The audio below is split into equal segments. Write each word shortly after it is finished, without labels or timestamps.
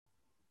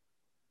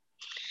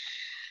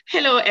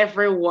Hello,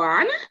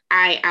 everyone.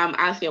 I am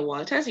Althea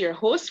Walters, your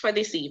host for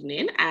this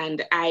evening,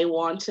 and I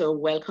want to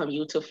welcome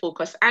you to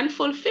Focus and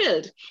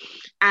Fulfilled.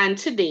 And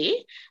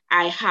today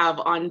I have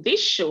on this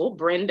show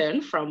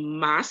Brendan from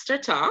Master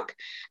Talk.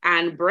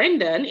 And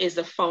Brendan is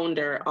the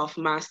founder of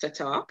Master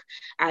Talk,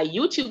 a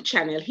YouTube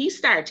channel he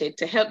started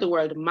to help the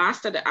world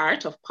master the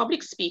art of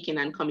public speaking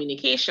and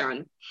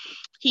communication.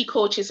 He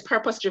coaches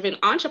purpose driven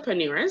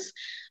entrepreneurs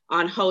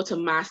on how to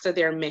master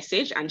their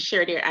message and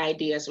share their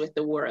ideas with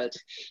the world.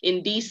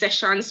 In these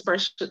sessions,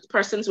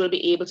 persons will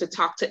be able to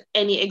talk to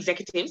any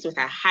executives with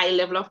a high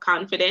level of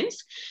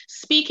confidence,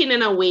 speaking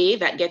in a way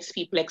that gets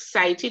people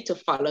excited to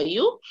follow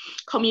you,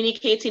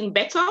 communicating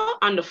better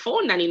on the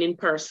phone than in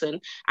person,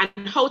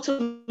 and how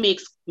to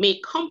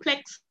make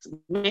complex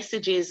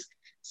messages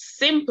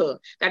simple.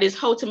 That is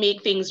how to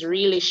make things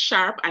really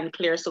sharp and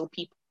clear so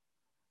people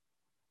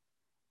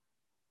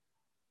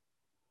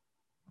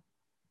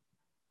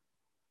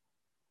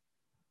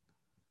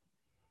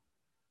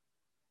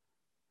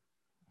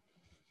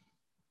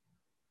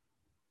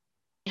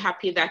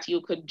happy that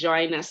you could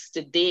join us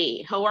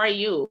today. How are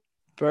you?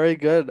 Very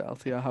good,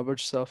 Althea. How about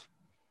yourself?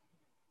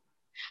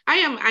 I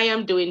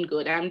am doing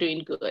good. I'm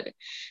doing good.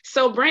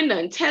 So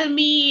Brendan, tell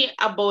me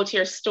about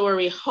your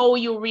story, how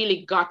you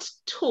really got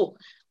to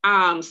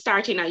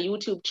starting a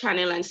YouTube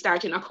channel and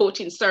starting a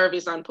coaching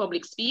service on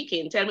public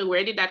speaking. Tell me,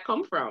 where did that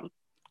come from?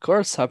 Of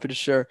course, happy to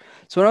share.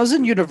 So when I was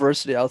in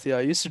university, Althea,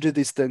 I used to do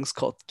these things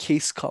called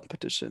case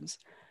competitions.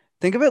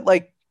 Think of it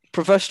like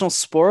professional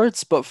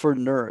sports, but for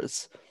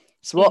nerds.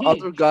 So while Mm-hmm.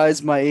 other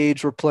guys my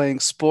age were playing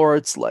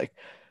sports like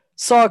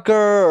soccer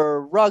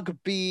or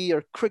rugby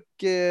or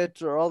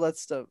cricket or all that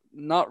stuff,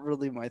 not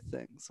really my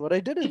thing. So what I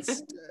did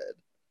instead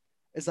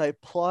is I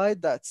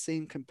applied that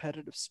same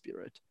competitive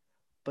spirit,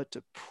 but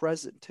to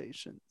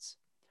presentations.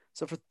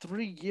 So for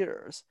 3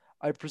 years,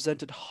 I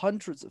presented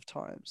hundreds of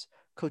times,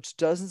 coached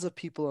dozens of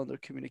people on their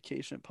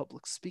communication and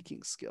public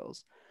speaking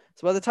skills.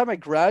 So by the time I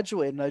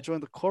graduated and I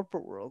joined the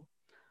corporate world,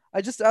 I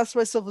just asked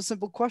myself a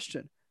simple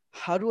question: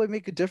 how do I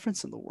make a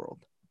difference in the world?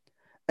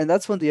 And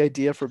that's when the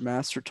idea for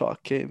Master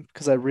Talk came,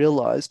 because I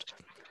realized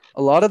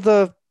a lot of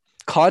the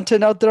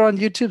content out there on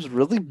YouTube is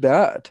really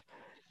bad.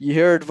 You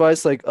hear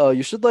advice like, "Oh,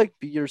 you should like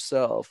be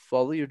yourself,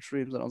 follow your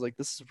dreams," and I was like,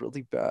 "This is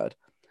really bad."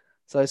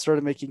 So I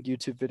started making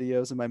YouTube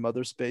videos in my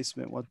mother's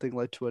basement. One thing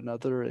led to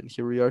another, and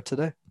here we are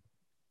today.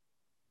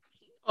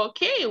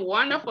 Okay,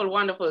 wonderful,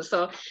 wonderful.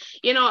 So,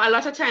 a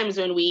lot of times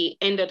when we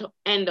end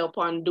up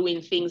on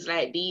doing things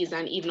like these,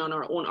 and even on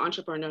our own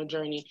entrepreneurial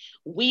journey,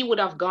 we would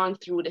have gone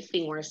through the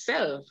thing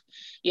ourselves.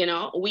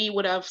 We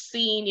would have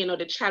seen,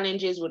 the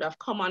challenges would have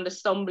come on the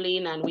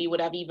stumbling, and we would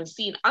have even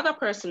seen other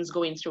persons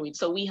going through it.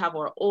 So we have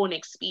our own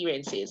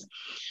experiences.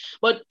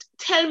 But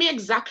tell me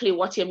exactly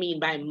what you mean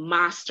by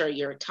master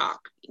your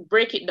talk.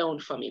 Break it down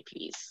for me,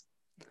 please.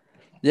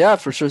 Yeah,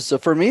 for sure. So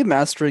for me,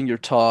 mastering your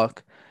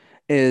talk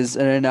is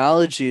an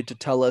analogy to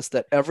tell us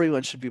that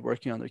everyone should be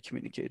working on their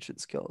communication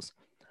skills.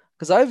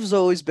 Because I've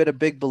always been a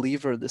big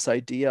believer in this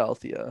idea,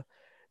 Althea,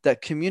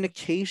 that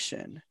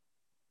communication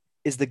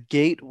is the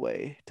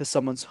gateway to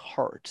someone's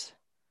heart.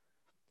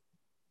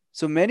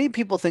 So many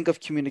people think of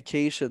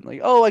communication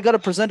like, oh, I got to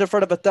present in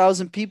front of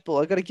 1,000 people.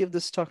 I got to give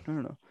this talk. No,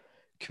 no, no.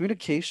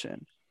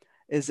 Communication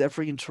is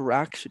every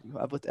interaction you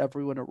have with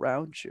everyone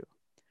around you.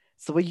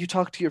 It's the way you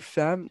talk to your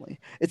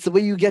family. It's the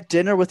way you get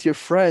dinner with your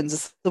friends.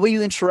 It's the way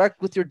you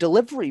interact with your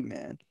delivery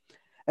man.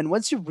 And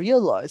once you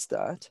realize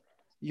that,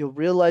 you'll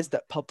realize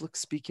that public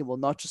speaking will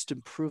not just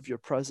improve your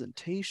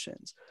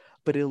presentations,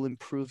 but it'll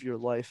improve your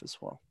life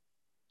as well.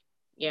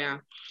 Yeah.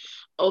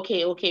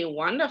 Okay, okay,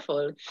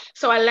 wonderful.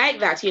 So I like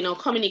that,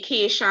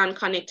 communication,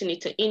 connecting it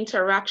to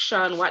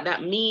interaction, what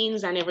that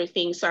means and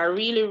everything. So I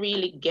really,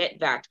 really get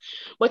that.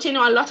 But a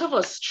lot of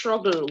us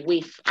struggle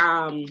with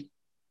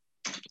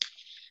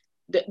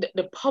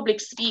the public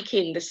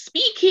speaking, the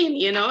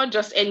speaking,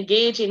 just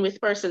engaging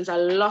with persons. A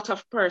lot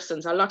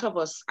of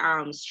us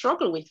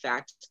struggle with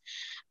that.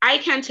 I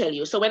can tell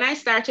you. So when I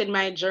started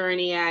my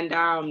journey and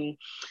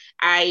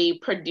I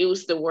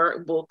produced the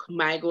workbook,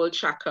 My Goal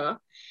Tracker,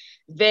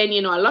 then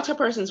a lot of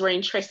persons were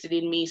interested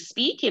in me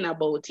speaking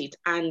about it,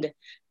 and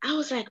I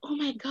was like, oh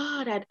my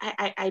god,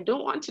 I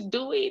don't want to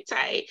do it.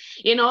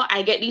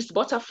 I get these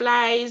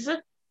butterflies,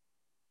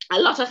 a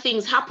lot of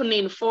things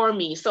happening for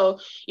me. So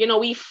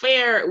we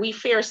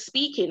fear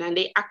speaking, and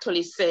they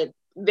actually said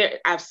there,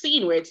 I've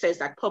seen where it says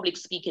that public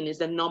speaking is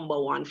the number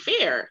one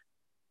fear.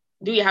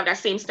 Do you have that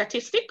same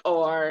statistic,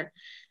 or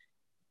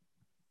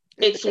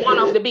it's one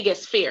of the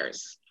biggest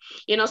fears?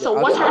 Yeah, So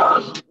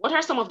absolutely. what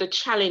are some of the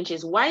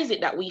challenges? Why is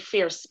it that we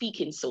fear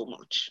speaking so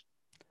much?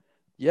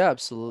 Yeah,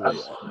 absolutely.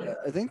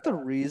 I think the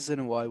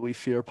reason why we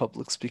fear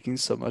public speaking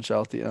so much,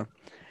 Althea,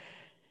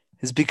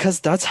 is because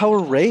that's how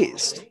we're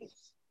raised.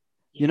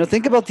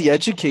 Think about the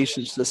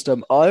education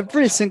system.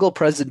 Every single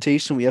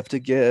presentation we have to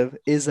give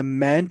is a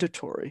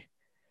mandatory.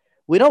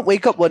 We don't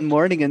wake up one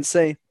morning and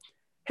say,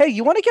 hey,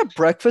 you want to get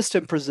breakfast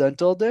and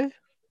present all day?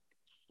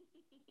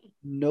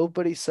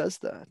 Nobody says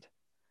that.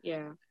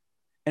 Yeah.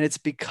 And it's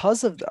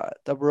because of that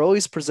that we're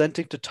always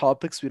presenting to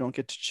topics we don't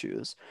get to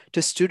choose,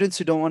 to students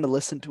who don't want to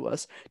listen to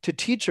us, to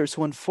teachers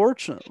who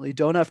unfortunately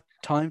don't have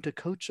time to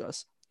coach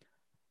us.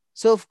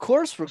 So, of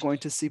course, we're going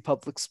to see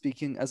public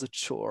speaking as a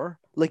chore,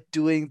 like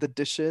doing the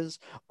dishes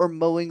or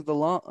mowing the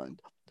lawn.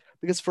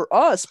 Because for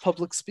us,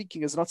 public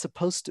speaking is not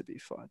supposed to be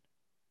fun.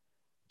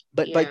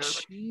 But by Yeah.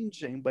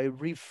 changing, by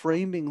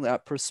reframing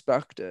that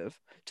perspective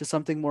to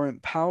something more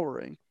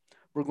empowering,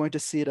 we're going to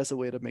see it as a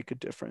way to make a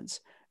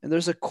difference. And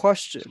there's a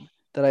question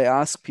that I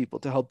ask people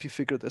to help you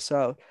figure this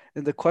out.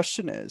 And the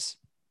question is,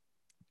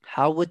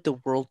 how would the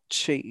world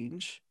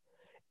change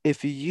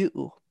if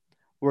you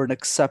were an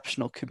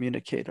exceptional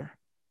communicator?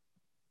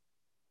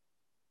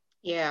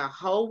 Yeah.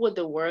 How would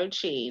the world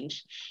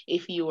change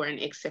if you were an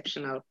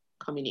exceptional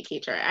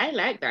communicator? I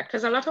like that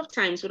because a lot of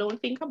times we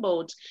don't think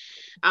about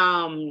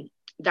um,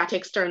 that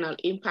external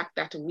impact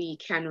that we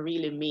can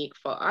really make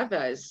for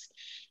others.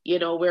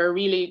 We're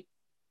really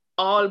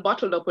all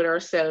bottled up with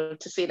ourselves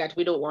to say that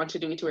we don't want to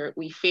do it,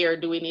 we fear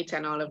doing it,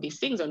 and all of these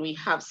things. And we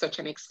have such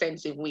an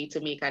extensive way to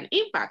make an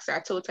impact. So I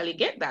totally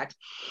get that.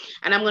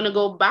 And I'm going to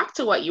go back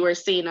to what you were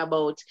saying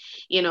about,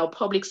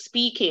 public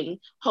speaking,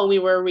 how we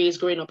were raised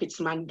growing up, it's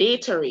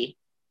mandatory.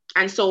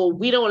 And so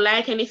we don't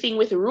like anything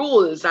with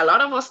rules. A lot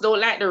of us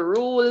don't like the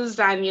rules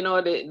and,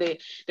 the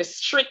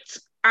strict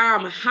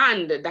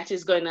hand that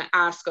is going to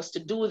ask us to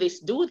do this,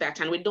 do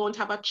that. And we don't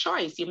have a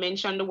choice. You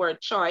mentioned the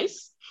word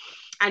choice.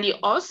 And you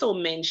also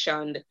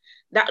mentioned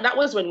that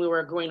was when we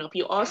were growing up.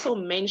 You also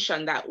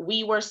mentioned that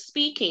we were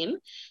speaking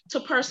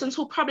to persons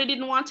who probably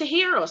didn't want to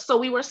hear us. So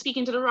we were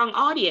speaking to the wrong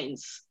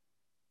audience.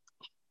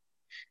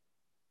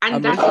 And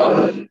I'm that's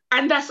with you.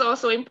 and that's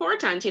also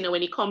important,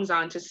 when it comes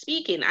on to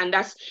speaking. And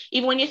that's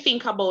even when you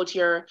think about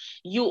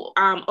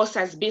us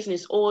as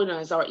business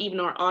owners, or even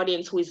our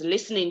audience who is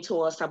listening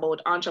to us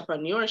about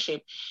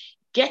entrepreneurship,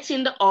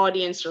 getting the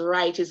audience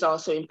right is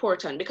also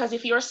important, because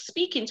if you're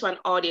speaking to an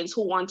audience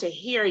who want to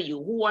hear you,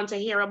 who want to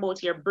hear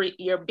about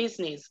your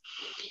business,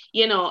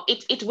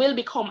 it will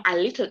become a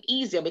little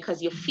easier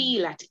because you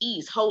feel at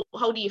ease. How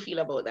do you feel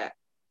about that?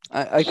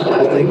 I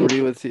completely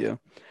agree with you.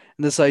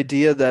 And this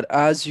idea that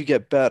as you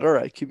get better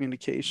at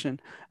communication,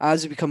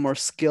 as you become more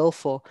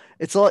skillful,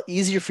 it's a lot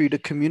easier for you to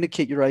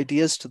communicate your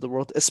ideas to the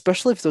world,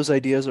 especially if those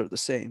ideas are the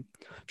same.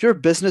 If you're a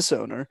business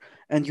owner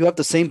and you have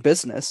the same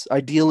business,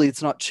 ideally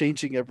it's not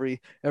changing every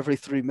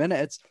 3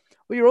 minutes,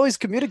 well, you're always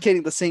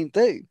communicating the same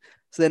thing.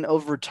 So then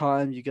over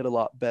time you get a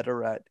lot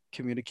better at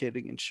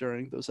communicating and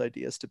sharing those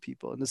ideas to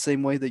people in the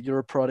same way that you're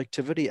a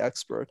productivity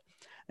expert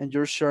and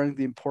you're sharing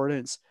the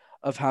importance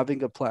of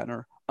having a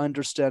planner,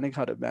 understanding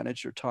how to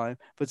manage your time.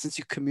 But since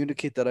you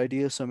communicate that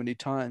idea so many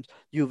times,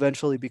 you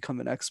eventually become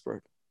an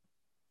expert.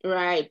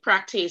 Right,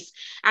 practice.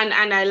 And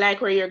I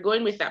like where you're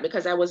going with that,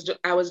 because I was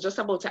just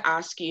about to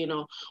ask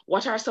you,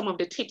 what are some of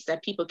the tips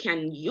that people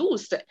can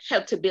use to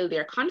help to build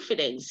their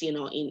confidence,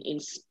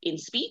 in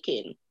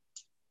speaking?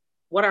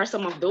 What are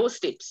some of those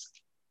tips?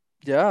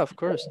 Yeah, of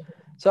course.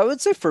 So I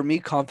would say for me,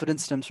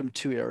 confidence stems from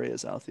two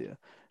areas, Althea.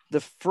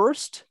 The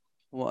first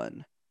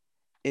one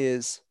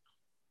is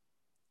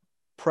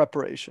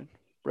preparation,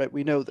 right?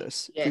 We know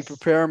this. If we Yes.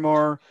 prepare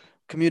more,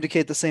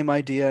 communicate the same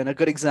idea, and a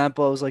good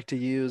example I always like to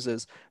use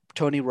is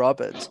Tony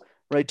Robbins,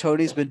 right?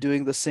 Tony's been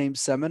doing the same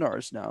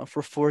seminars now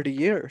for 40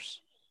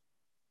 years.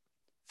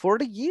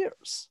 40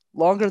 years.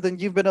 Longer than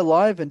you've been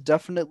alive, and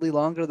definitely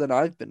longer than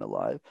I've been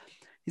alive.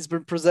 He's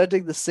been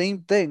presenting the same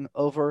thing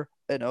over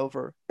and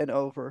over and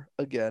over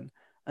again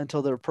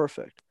until they're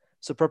perfect.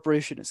 So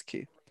preparation is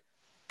key.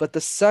 But the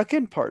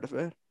second part of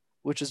it,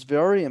 which is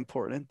very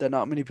important that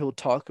not many people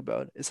talk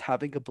about, is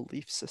having a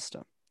belief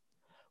system.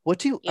 What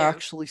do you Yeah.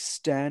 actually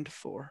stand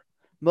for?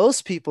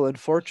 Most people,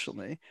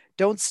 unfortunately,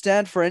 don't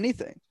stand for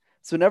anything.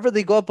 So whenever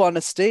they go up on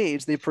a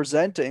stage, they're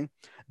presenting,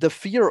 the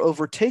fear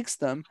overtakes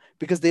them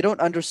because they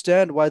don't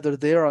understand why they're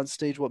there on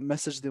stage, what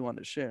message they want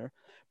to share.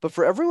 But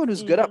for everyone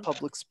who's good at Mm-hmm.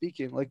 public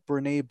speaking, like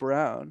Brene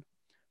Brown,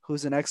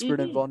 who's an expert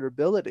in Mm-hmm.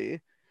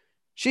 vulnerability,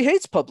 she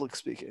hates public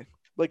speaking.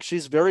 Like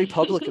she's very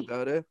public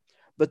about it.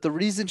 But the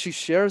reason she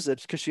shares it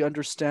is because she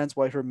understands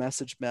why her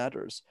message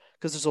matters.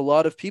 Because there's a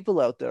lot of people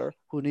out there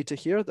who need to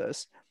hear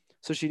this.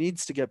 So she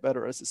needs to get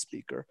better as a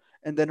speaker.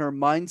 And then her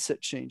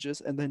mindset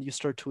changes. And then you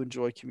start to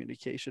enjoy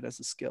communication as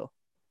a skill.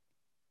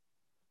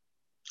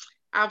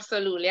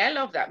 Absolutely. I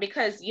love that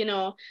because,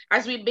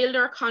 as we build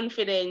our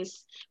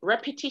confidence,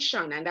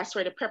 repetition, and that's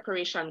where the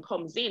preparation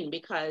comes in.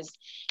 Because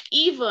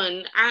I'm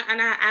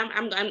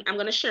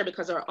going to share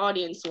because our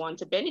audience want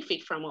to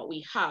benefit from what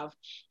we have.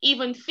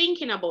 Even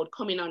thinking about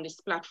coming on this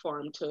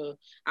platform to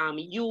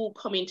you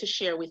coming to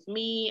share with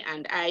me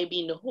and I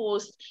being the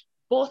host,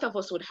 both of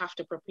us would have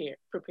to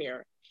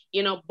prepare.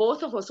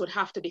 Both of us would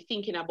have to be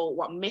thinking about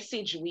what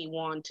message we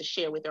want to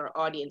share with our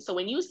audience. So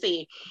when you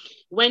say,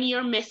 when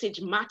your message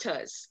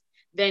matters,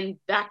 then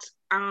that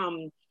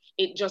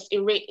it just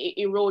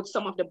erodes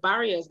some of the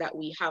barriers that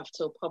we have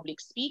to public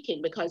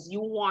speaking, because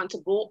you want to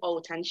go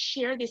out and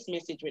share this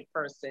message with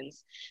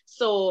persons.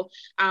 So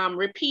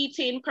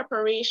repeating,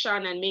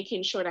 preparation, and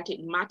making sure that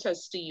it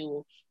matters to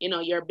you,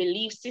 your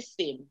belief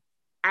system,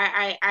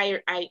 I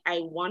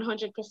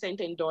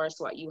 100% endorse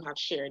what you have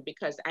shared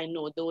because I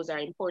know those are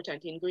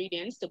important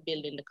ingredients to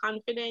building the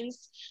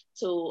confidence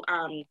to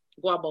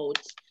go about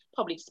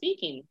public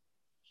speaking.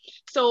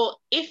 So,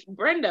 if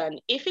Brendan,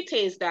 if it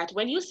is that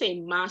when you say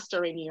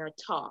mastering your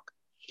talk,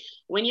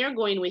 when you're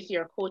going with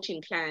your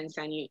coaching clients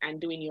and you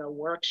and doing your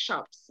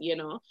workshops,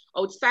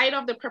 outside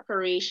of the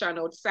preparation,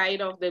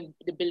 outside of the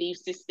belief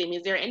system,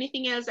 is there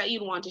anything else that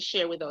you'd want to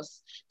share with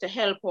us to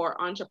help our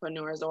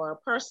entrepreneurs or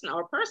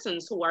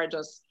persons who are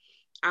just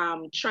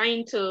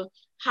trying to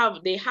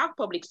have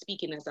public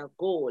speaking as a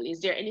goal?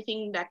 Is there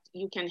anything that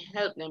you can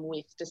help them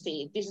with to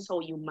say this is how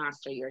you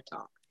master your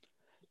talk?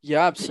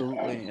 Yeah,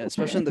 absolutely.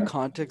 Especially in the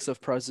context of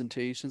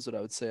presentations, what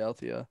I would say,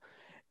 Althea,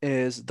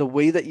 is the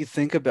way that you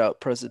think about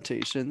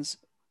presentations.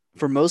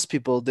 For most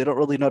people, they don't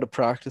really know how to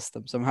practice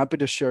them. So I'm happy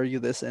to share you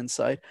this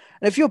insight.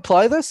 And if you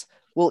apply this,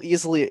 we'll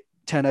easily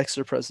 10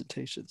 extra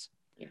presentations.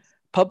 Yes.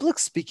 Public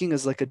speaking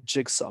is like a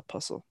jigsaw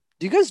puzzle.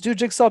 Do you guys do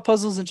jigsaw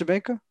puzzles in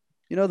Jamaica?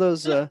 You know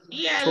those Yeah,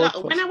 toy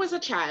when I puzzles? was a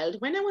child,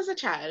 when I was a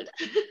child.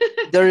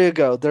 There you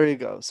go. There you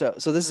go. So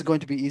this is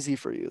going to be easy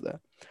for you then.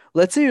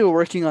 Let's say you're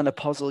working on a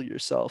puzzle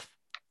yourself,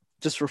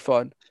 just for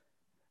fun,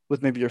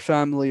 with maybe your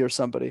family or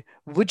somebody.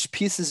 Which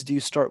pieces do you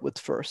start with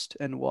first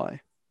and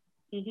why?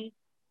 Hmm.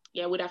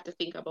 Yeah, we'd have to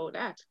think about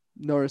that.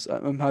 Norris,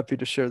 I'm happy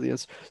to share the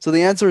answer. So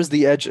the answer is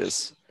the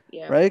edges,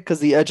 Yeah. right? Because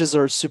the edges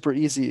are super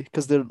easy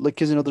because they're like,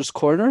 because there's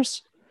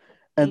corners,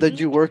 and then Hmm.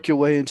 you work your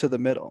way into the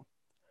middle.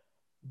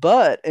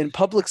 But in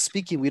public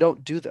speaking, we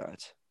don't do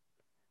that.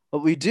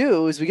 What we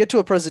do is we get to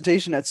a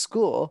presentation at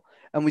school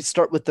and we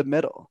start with the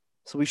middle.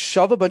 So we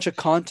shove a bunch of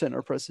content in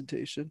our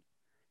presentation.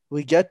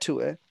 We get to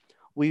it.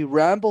 We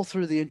ramble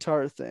through the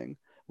entire thing.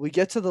 We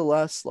get to the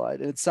last slide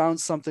and it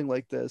sounds something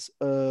like this.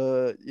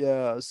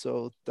 Yeah,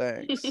 so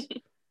thanks,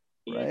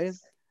 right?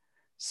 Yes.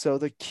 So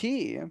the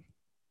key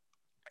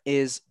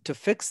is to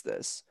fix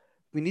this.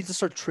 We need to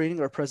start treating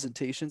our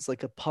presentations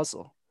like a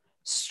puzzle.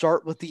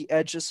 Start with the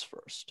edges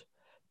first.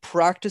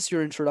 Practice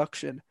your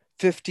introduction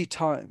 50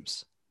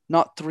 times,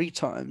 not 3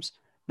 times,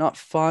 not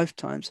 5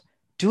 times.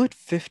 Do it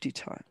 50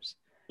 times.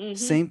 Hmm.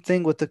 Same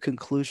thing with the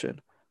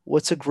conclusion.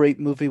 What's a great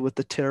movie with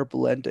a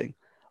terrible ending?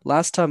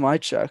 Last time I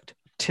checked,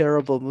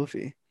 terrible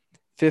movie.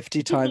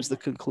 50 times the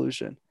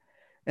conclusion.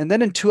 And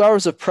then in 2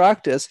 hours of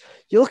practice,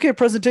 you look at your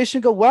presentation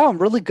and go, wow, I'm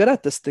really good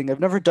at this thing. I've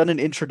never done an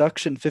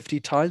introduction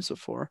 50 times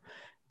before.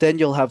 Then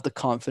you'll have the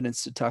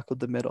confidence to tackle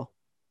the middle.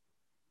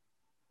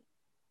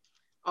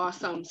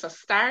 Awesome. So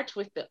start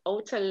with the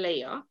outer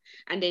layer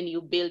and then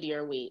you build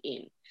your way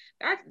in.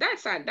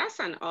 That's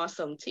an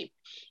awesome tip.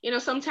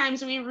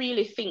 Sometimes we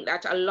really think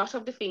that a lot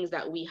of the things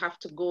that we have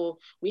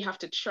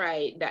to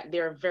try, that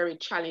they're very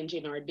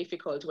challenging or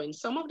difficult, when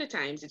some of the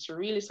times it's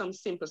really some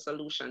simple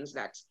solutions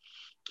that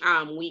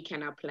we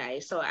can apply.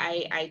 So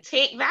I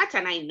take that,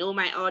 and I know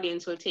my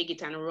audience will take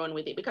it and run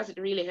with it because it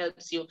really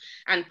helps you.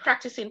 And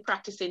practicing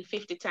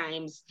 50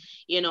 times,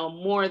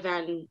 more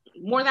than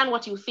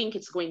what you think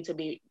it's going to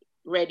be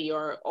ready,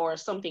 or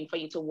something for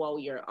you to wow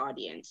your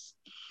audience.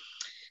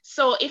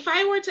 So if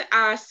I were to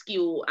ask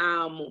you,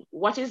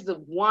 what is the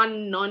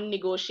one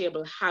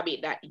non-negotiable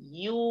habit that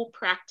you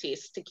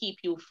practice to keep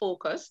you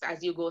focused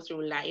as you go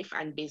through life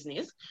and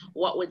business,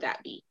 what would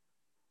that be?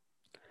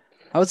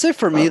 I would say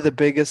for me, the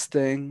biggest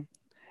thing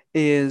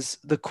is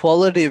the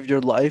quality of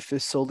your life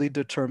is solely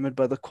determined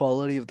by the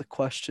quality of the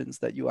questions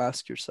that you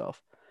ask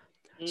yourself.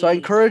 So I Mm,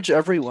 encourage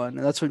everyone,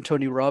 and that's from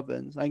Tony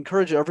Robbins, I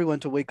encourage everyone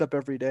to wake up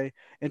every day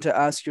and to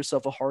ask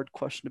yourself a hard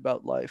question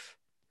about life.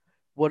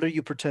 What are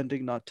you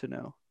pretending not to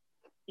know?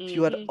 If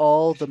you had mm-hmm.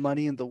 all the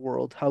money in the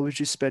world, how would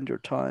you spend your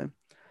time?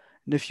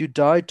 And if you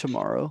died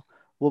tomorrow,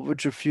 what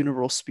would your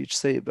funeral speech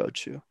say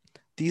about you?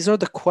 These are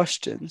the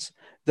questions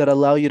that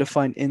allow you to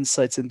find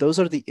insights, and those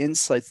are the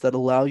insights that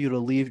allow you to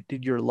lead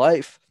your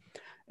life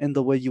in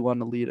the way you want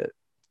to lead it.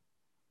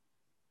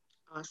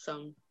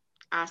 Awesome.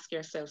 Ask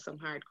yourself some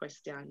hard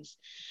questions.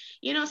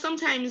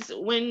 Sometimes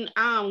when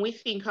we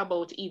think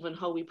about even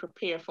how we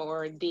prepare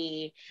for a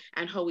day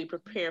and how we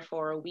prepare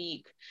for a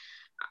week,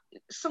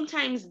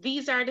 sometimes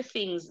these are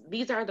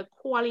the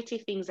quality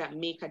things that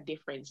make a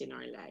difference in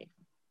our life,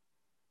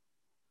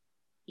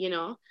 you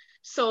know?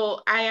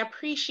 So I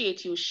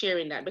appreciate you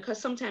sharing that because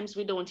sometimes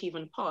we don't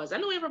even pause. I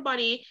know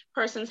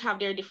persons have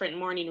their different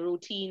morning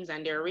routines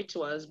and their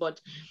rituals, but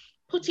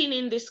putting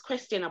in this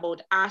question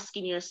about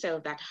asking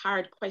yourself that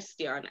hard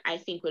question, I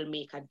think will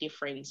make a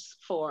difference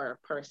for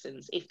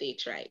persons if they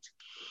try it.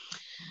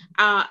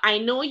 I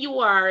know you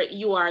are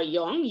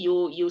young.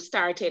 You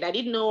started. I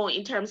didn't know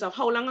in terms of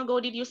how long ago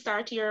did you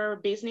start your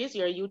business,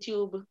 your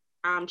YouTube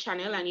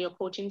channel, and your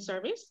coaching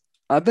service?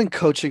 I've been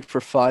coaching for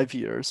 5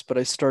 years, but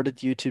I started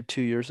YouTube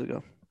 2 years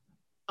ago.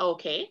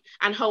 Okay,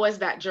 and how has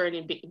that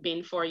journey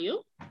been for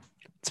you?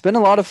 It's been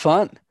a lot of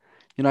fun.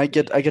 I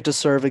get to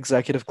serve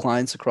executive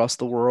clients across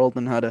the world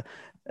and how to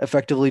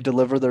effectively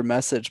deliver their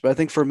message. But I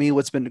think for me,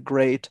 what's been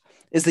great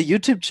is the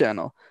YouTube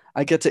channel.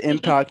 I get to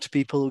impact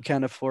people who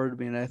can't afford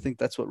me, and I think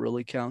that's what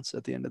really counts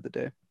at the end of the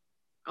day.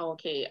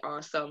 Okay,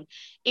 awesome.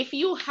 If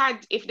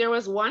there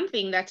was one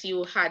thing that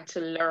you had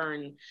to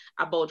learn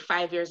about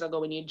 5 years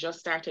ago when you just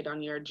started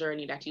on your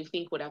journey that you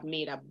think would have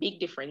made a big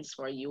difference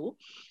for you,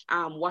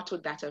 what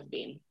would that have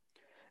been?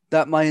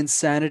 That my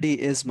insanity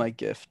is my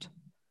gift.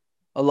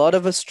 A lot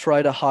of us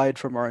try to hide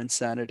from our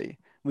insanity.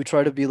 We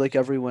try to be like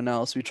everyone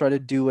else. We try to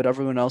do what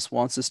everyone else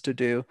wants us to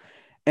do.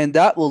 And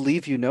that will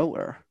leave you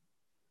nowhere.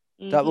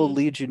 That will Mm-hmm.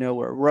 lead you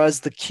nowhere.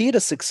 Whereas the key to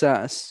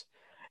success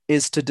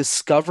is to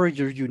discover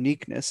your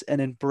uniqueness and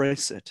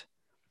embrace it.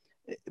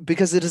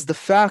 Because it is the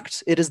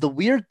fact, it is the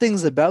weird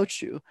things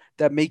about you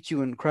that make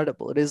you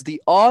incredible. It is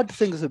the odd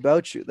things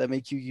about you that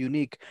make you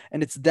unique.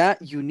 And it's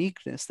that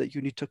uniqueness that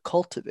you need to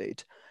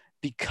cultivate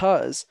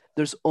because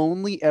there's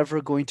only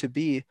ever going to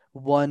be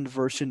one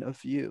version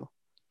of you.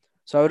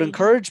 So I would Mm-hmm.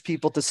 encourage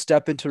people to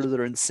step into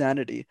their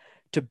insanity,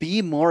 to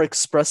be more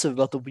expressive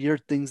about the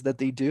weird things that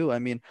they do. I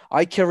mean,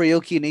 I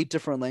karaoke in 8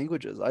 different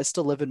languages. I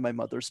still live in my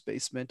mother's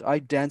basement. I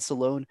dance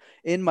alone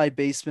in my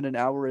basement an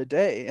hour a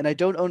day, and I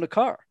don't own a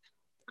car.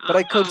 But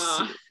I coach,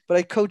 Ah, but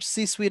I coach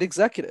C-suite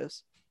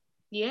executives.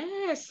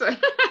 yes.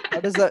 How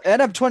does that?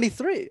 And I'm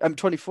 23. I'm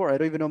 24. I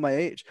don't even know my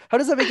age. How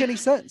does that make any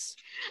sense?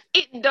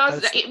 It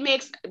does. That's It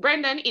makes,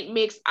 Brendan, it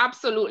makes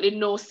absolutely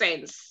no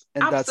sense.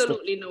 and that's the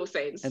Absolutely no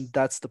sense. and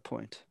that's the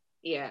point.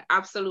 Yeah,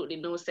 absolutely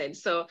no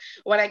sense. So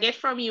what I get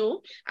from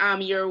you,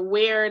 your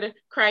weird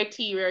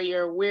criteria,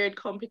 your weird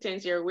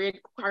competence, your weird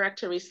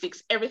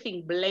characteristics,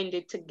 everything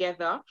blended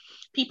together,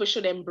 people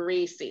should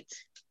embrace it,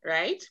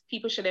 right?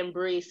 People should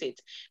embrace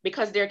it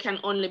because there can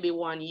only be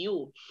one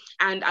you.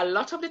 And a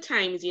lot of the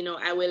times,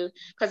 I will,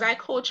 because I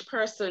coach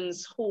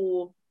persons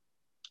who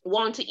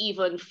want to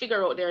even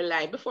figure out their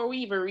life before we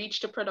even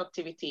reach to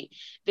productivity.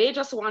 They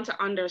just want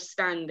to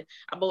understand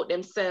about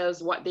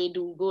themselves, what they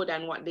do good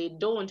and what they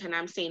don't. And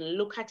I'm saying,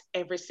 look at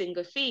every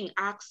single thing.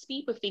 Ask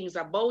people things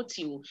about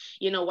you.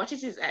 What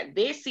it is that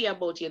they see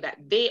about you, that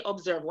they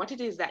observe, what it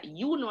is that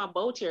you know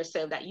about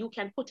yourself, that you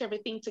can put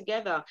everything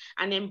together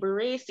and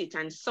embrace it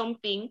and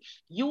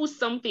use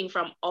something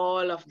from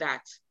all of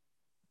that,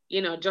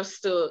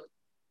 just to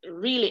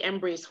really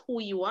embrace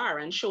who you are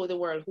and show the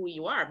world who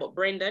you are. But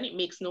Brendan, it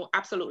makes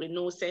absolutely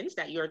no sense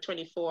that you're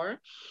 24,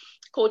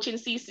 coaching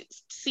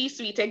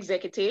C-suite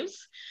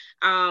executives,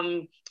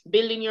 um,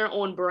 building your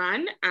own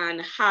brand, and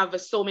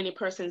have so many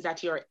persons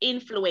that you're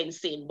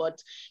influencing.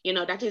 But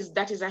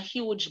that is a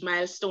huge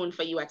milestone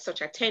for you at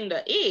such a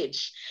tender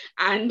age.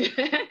 And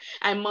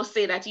I must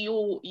say that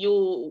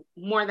you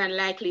more than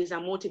likely is a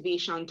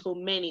motivation to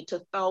many,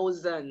 to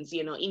thousands,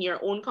 in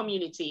your own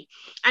community.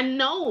 And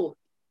now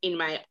in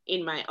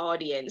my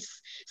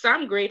audience. So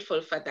I'm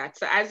grateful for that.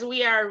 So as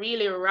we are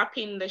really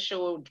wrapping the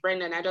show,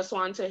 Brendan, I just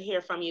want to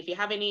hear from you if you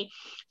have any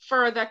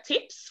further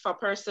tips for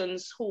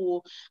persons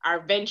who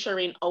are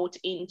venturing out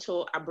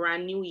into a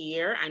brand new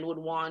year and would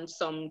want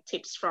some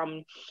tips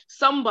from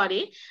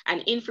somebody,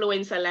 an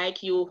influencer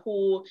like you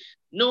who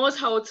knows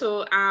how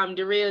to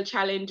derail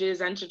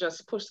challenges and to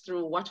just push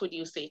through. What would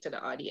you say to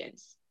the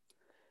audience?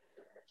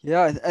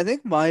 Yeah, I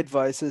think my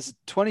advice is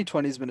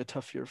 2020 has been a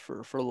tough year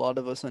for a lot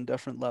of us on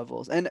different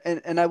levels. And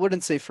I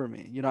wouldn't say for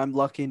me. I'm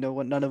lucky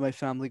none of my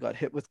family got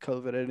hit with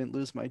COVID. I didn't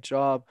lose my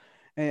job.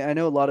 And I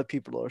know a lot of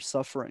people are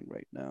suffering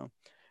right now.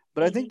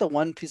 But I think Mm-hmm. the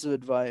one piece of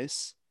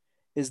advice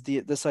is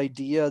this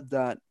idea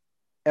that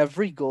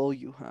every goal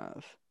you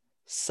have,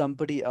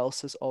 somebody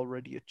else has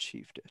already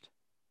achieved it.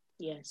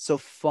 So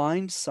Yes.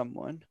 find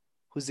someone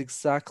who's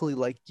exactly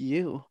like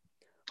you,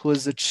 who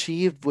has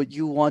achieved what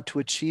you want to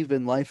achieve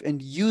in life,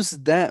 and use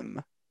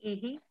them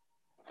Mm-hmm.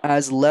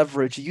 as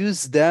leverage,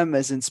 use them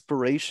as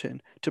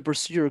inspiration to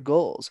pursue your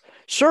goals.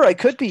 Sure, I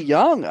could be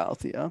young,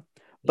 Althea,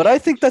 but I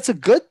think that's a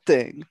good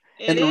thing.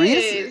 It And the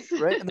reason, is.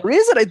 right? And the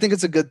reason I think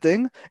it's a good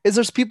thing is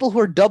there's people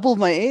who are double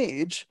my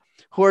age,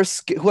 who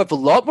have a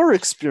lot more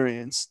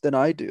experience than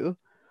I do,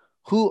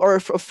 who are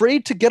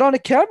afraid to get on a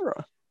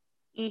camera,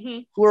 Mm-hmm.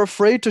 who are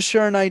afraid to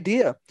share an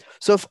idea.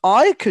 So if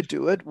I could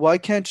do it, why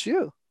can't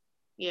you?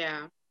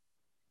 Yeah.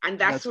 And And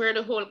that's that's where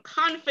the whole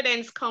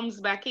confidence comes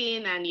back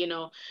in, and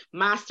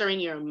mastering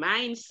your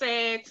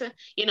mindset,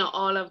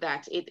 all of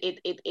that.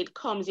 It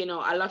comes, a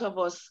lot of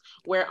us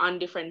were on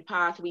different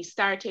paths. We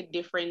started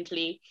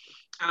differently.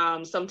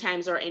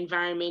 Sometimes our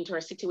environment or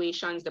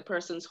situations, the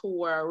persons who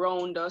were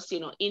around us,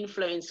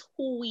 influence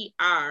who we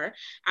are,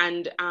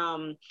 and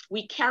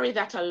we carry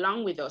that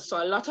along with us.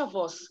 So a lot of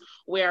us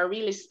were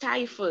really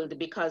stifled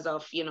because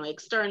of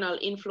external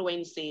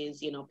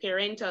influences,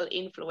 parental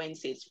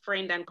influences,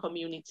 friend and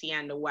community,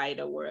 and the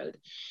wider world.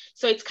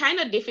 So it's kind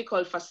of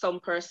difficult for some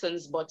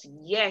persons, but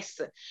yes,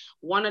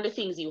 one of the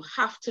things, you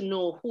have to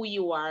know who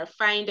you are,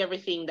 find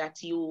everything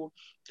that you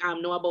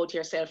know about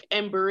yourself,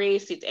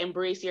 embrace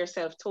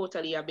yourself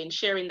totally. You've been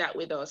sharing that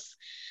with us,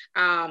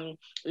 um,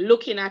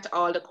 looking at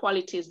all the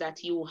qualities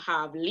that you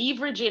have,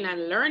 leveraging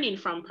and learning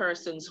from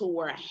persons who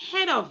were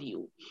ahead of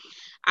you,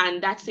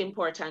 And that's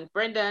important.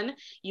 Brendan,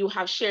 you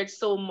have shared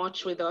so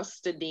much with us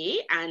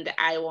today, and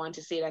I want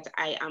to say that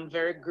I am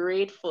very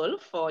grateful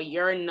for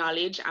your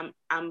knowledge.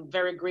 I'm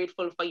very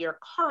grateful for your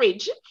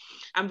courage.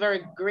 I'm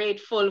very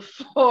grateful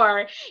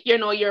for,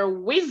 your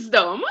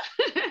wisdom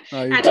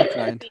Oh, you're and too kind.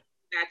 everything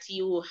that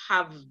you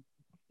have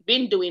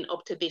been doing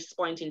up to this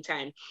point in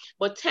time.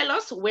 But tell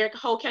us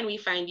how can we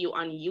find you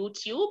on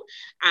YouTube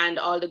and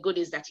all the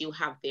goodies that you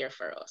have there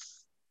for us.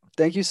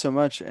 Thank you so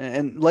much,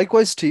 and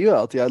likewise to you,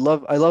 Althea. I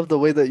love the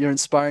way that you're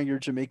inspiring your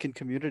Jamaican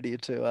community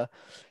to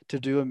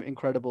do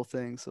incredible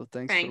things. So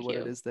thanks for Thank what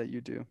it you. is that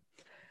you do.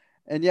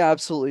 And yeah,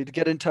 absolutely. To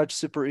get in touch,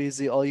 super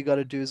easy. All you got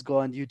to do is go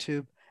on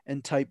YouTube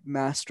and type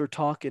Master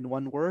Talk in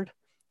one word,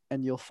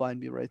 and you'll find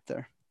me right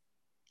there.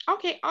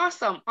 Okay,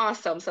 awesome,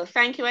 awesome. So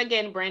thank you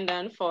again,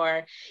 Brendan,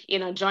 for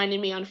joining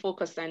me on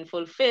Focused and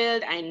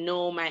Fulfilled. I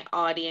know my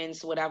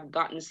audience would have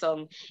gotten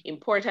some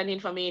important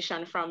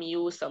information from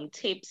you, some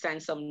tips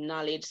and some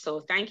knowledge.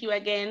 So thank you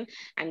again.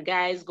 And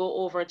guys, go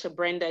over to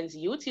Brendan's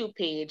YouTube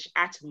page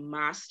at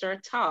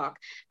Master Talk.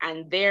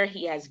 And there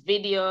he has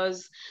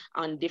videos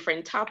on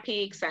different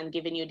topics and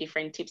giving you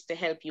different tips to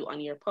help you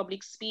on your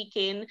public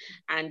speaking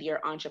and your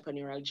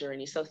entrepreneurial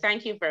journey. So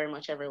thank you very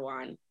much,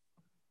 everyone.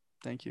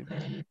 Thank you.